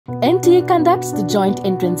NTA conducts the Joint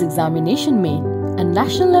Entrance Examination Main, a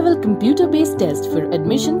national-level computer-based test for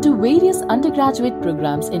admission to various undergraduate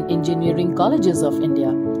programs in engineering colleges of India.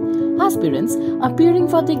 Aspirants appearing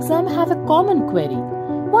for the exam have a common query: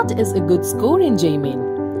 what is a good score in JEE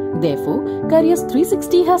Main? Therefore, Careers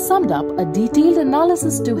 360 has summed up a detailed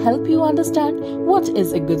analysis to help you understand what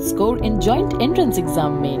is a good score in Joint Entrance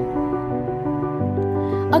Exam Main.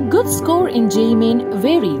 A good score in JEE Main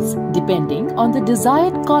varies depending on the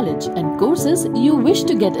desired college and courses you wish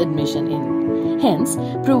to get admission in. Hence,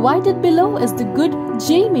 provided below is the good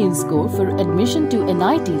JEE Main score for admission to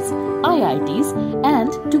NITs, IITs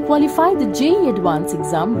and to qualify the JEE Advanced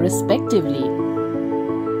exam respectively.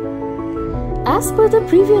 As per the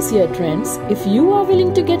previous year trends, if you are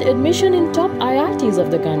willing to get admission in top IITs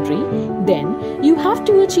of the country, then you have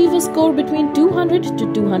to achieve a score between 200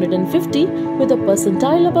 to 250 with a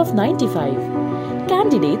percentile above 95.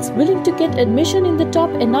 Candidates willing to get admission in the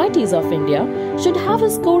top NITs of India should have a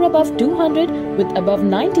score above 200 with above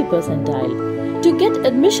 90 percentile. To get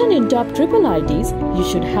admission in top IIITs, you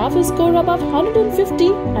should have a score above 150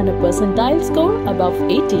 and a percentile score above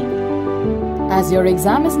 80. As your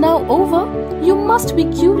exam is now over, you must be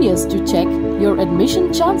curious to check your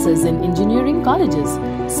admission chances in engineering colleges.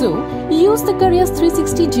 So, use the Careers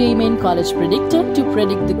 360 JEE Main College Predictor to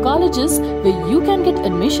predict the colleges where you can get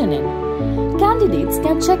admission in. Candidates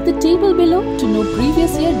can check the table below to know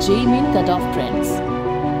previous year JEE Main cutoff trends.